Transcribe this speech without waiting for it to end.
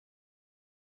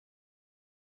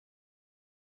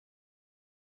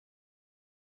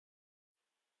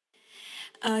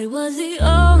I was the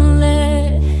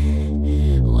only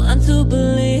one to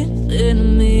believe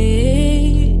in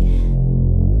me.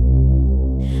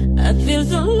 I feel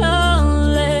so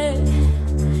lonely,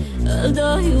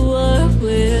 although you were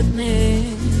with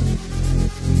me.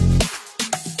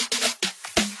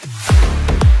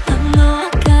 I know I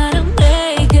gotta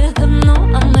make it, I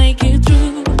know I'll make it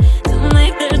through, to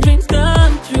make their dreams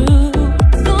come true.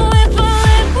 So if I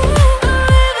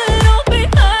leave it all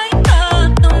behind,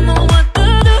 I don't know what to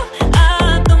do, I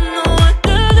don't know what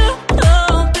to do.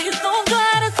 Oh, please don't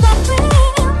try to stop me,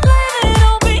 leave it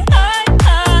all behind.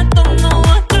 I don't know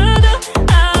what to do,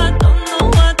 I don't know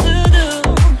what to do.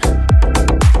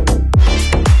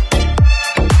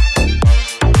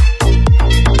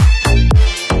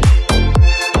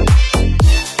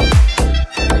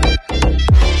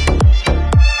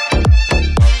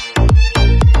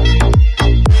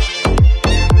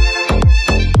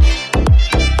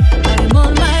 I'm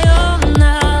on my own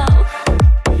now,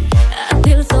 I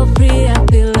feel so free, I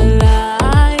feel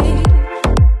alive.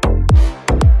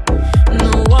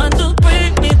 No one to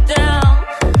break me down,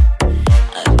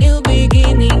 a new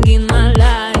beginning in my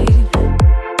life.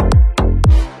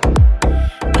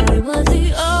 I was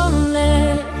the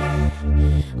only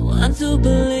one to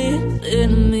believe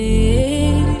in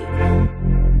me.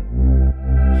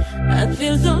 I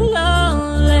feel so low.